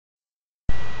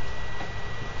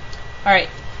All right.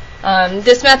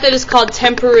 This method is called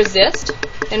Tempera Resist.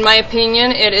 In my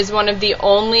opinion, it is one of the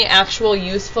only actual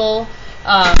useful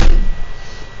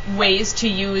ways to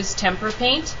use tempera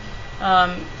paint.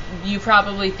 You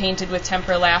probably painted with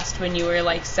tempera last when you were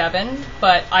like 7,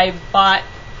 but I bought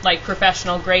like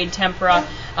professional grade tempera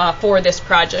for this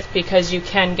project because you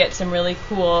can get some really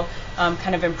cool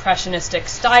kind of impressionistic,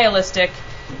 stylistic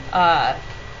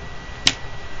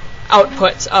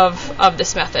outputs of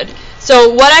this method.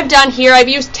 So what I've done here, I've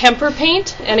used tempera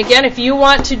paint, and again, if you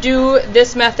want to do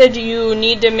this method, you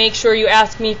need to make sure you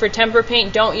ask me for tempera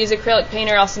paint. Don't use acrylic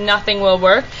paint or else nothing will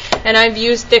work. And I've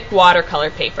used thick watercolor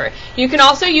paper. You can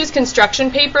also use construction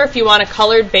paper if you want a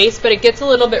colored base, but it gets a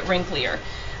little bit wrinklier.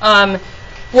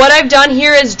 What I've done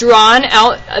here is drawn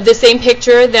out the same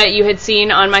picture that you had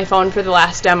seen on my phone for the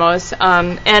last demos,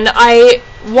 and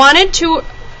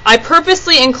I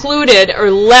purposely included or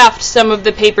left some of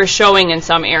the paper showing in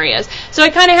some areas. So I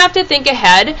kind of have to think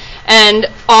ahead, and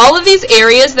all of these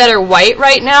areas that are white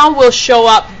right now will show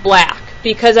up black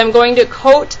because I'm going to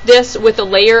coat this with a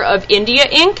layer of India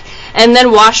ink and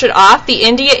then wash it off. The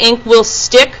India ink will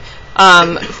stick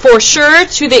for sure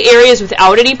to the areas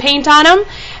without any paint on them,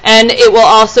 and it will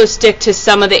also stick to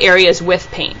some of the areas with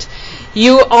paint.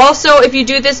 You also, if you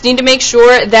do this, need to make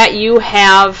sure that you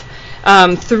have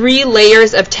 3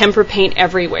 layers of tempera paint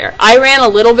everywhere. I ran a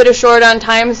little bit short on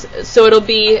time, so it'll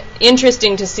be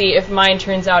interesting to see if mine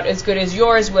turns out as good as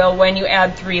yours will when you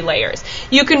add 3 layers.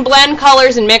 You can blend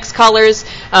colors and mix colors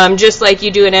just like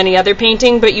you do in any other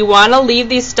painting, but you want to leave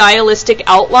these stylistic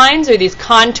outlines or these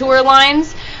contour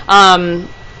lines.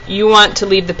 You want to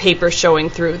leave the paper showing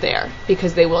through there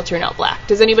because they will turn out black.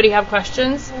 Does anybody have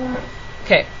questions?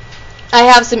 Okay. I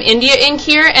have some India ink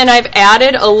here, and I've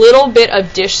added a little bit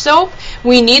of dish soap.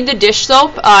 We need the dish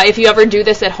soap if you ever do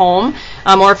this at home,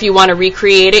 or if you want to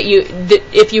recreate it.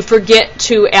 If you forget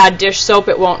to add dish soap,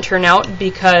 it won't turn out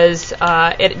because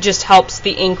it just helps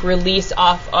the ink release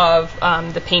off of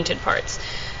the painted parts.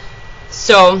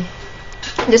 So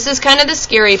this is kind of the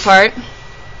scary part. I'm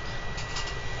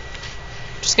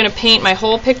just going to paint my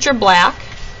whole picture black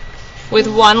with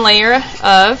 1 layer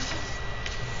of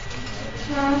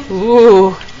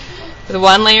with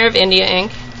 1 layer of India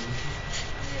ink.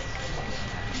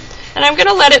 And I'm going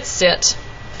to let it sit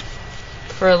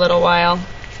for a little while.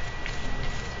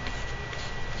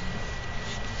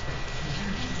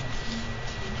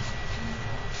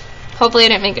 Hopefully I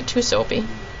didn't make it too soapy.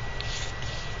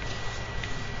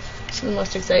 This is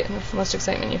the most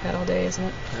excitement you've had all day,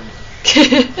 isn't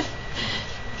it?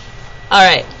 All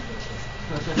right.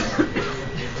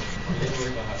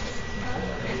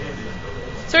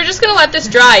 So we're just going to let this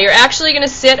dry. You're actually going to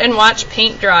sit and watch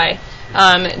paint dry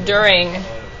during,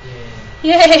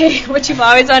 yay, what you've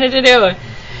always wanted to do.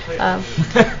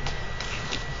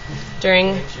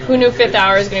 During, who knew 5th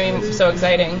hour is going to be so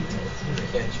exciting?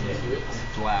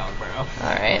 It's loud, bro.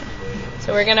 All right.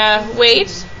 So we're going to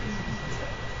wait.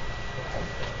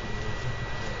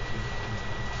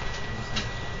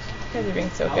 You guys are being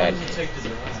so good.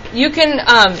 You can,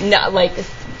 like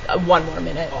 1 more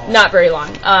minute, not very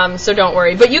long, so don't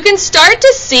worry. But you can start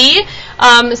to see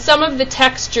some of the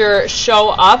texture show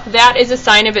up. That is a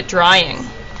sign of it drying.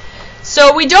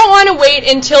 So we don't want to wait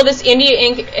until this India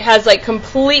ink has like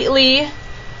completely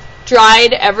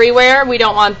dried everywhere. We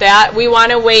don't want that. We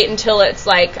want to wait until it's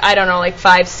like, I don't know, like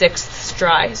 5/6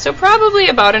 dry. So probably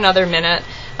about another minute.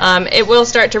 It will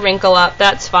start to wrinkle up.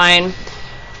 That's fine.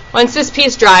 Once this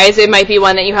piece dries, it might be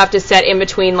one that you have to set in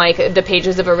between like the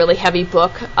pages of a really heavy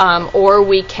book, or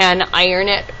we can iron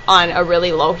it on a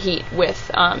really low heat with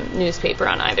newspaper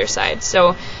on either side.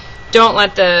 So don't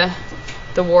let the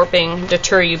warping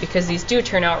deter you because these do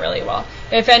turn out really well.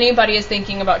 If anybody is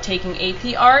thinking about taking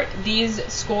AP art, these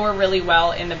score really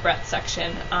well in the breadth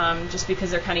section just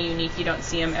because they're kind of unique. You don't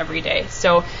see them every day.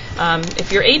 So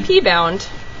if you're AP bound,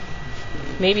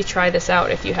 maybe try this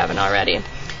out if you haven't already.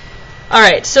 All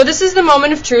right, so this is the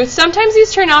moment of truth. Sometimes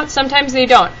these turn out, sometimes they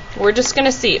don't. We're just going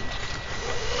to see.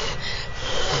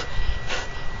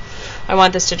 I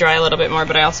want this to dry a little bit more,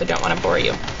 but I also don't want to bore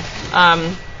you.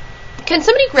 Can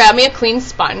somebody grab me a clean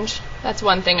sponge? That's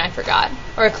one thing I forgot.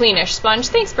 Or a cleanish sponge.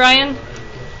 Thanks, Brian.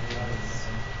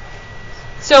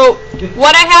 So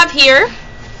what I have here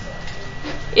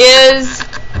is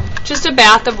just a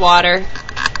bath of water.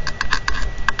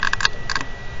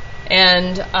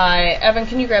 And Evan,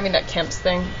 can you grab me that Kemp's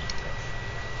thing?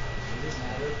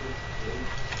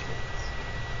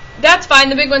 That's fine.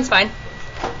 The big one's fine.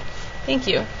 Thank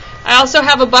you. I also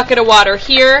have a bucket of water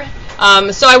here.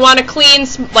 So I want a clean,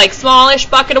 like smallish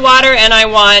bucket of water, and I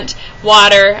want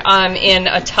water in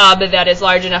a tub that is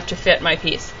large enough to fit my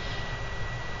piece.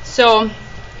 So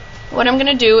what I'm going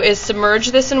to do is submerge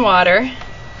this in water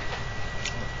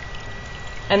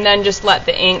and then just let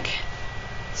the ink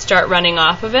start running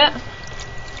off of it.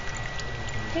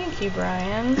 Thank you,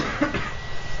 Brian.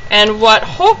 And what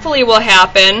hopefully will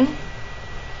happen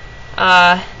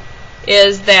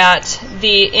is that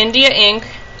the India ink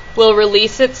will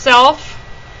release itself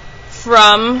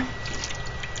from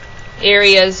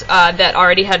areas that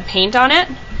already had paint on it,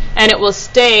 and it will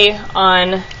stay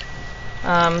on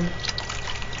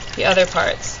the other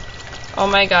parts. Oh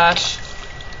my gosh.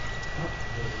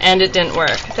 And it didn't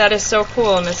work. That is so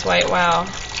cool, Miss White. Wow.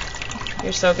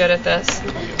 You're so good at this.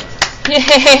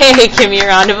 Yay! Give me a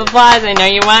round of applause. I know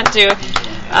you want to.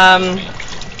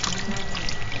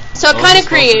 So it kind of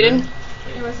created...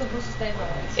 It was supposed to stay in the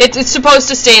white. It's supposed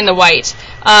to stay in the white.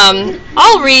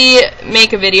 I'll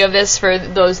remake a video of this for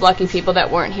those lucky people that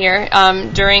weren't here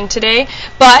during today.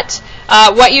 But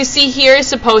what you see here is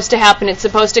supposed to happen. It's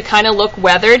supposed to kind of look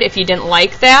weathered. If you didn't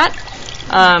like that,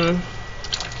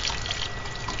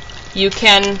 you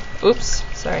can... Oops,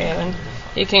 sorry, Evan.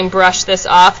 You can brush this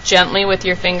off gently with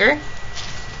your finger.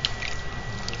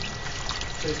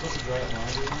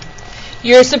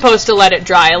 You're supposed to let it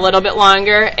dry a little bit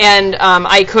longer, and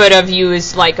I could have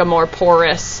used like a more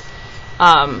porous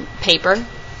paper,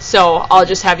 so I'll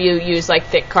just have you use like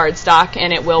thick cardstock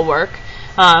and it will work.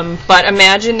 But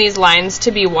imagine these lines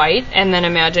to be white, and then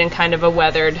imagine kind of a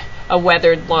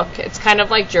weathered look. It's kind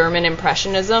of like German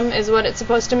Impressionism is what it's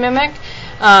supposed to mimic.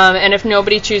 And if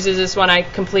nobody chooses this one, I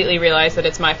completely realize that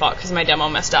it's my fault because my demo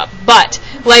messed up. But,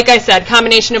 like I said,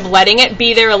 combination of letting it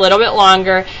be there a little bit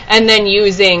longer and then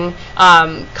using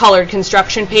colored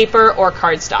construction paper or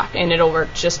cardstock, and it'll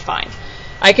work just fine.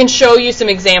 I can show you some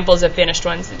examples of finished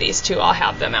ones of these too. I'll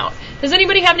have them out. Does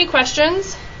anybody have any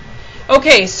questions?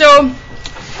 Okay, so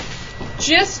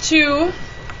just to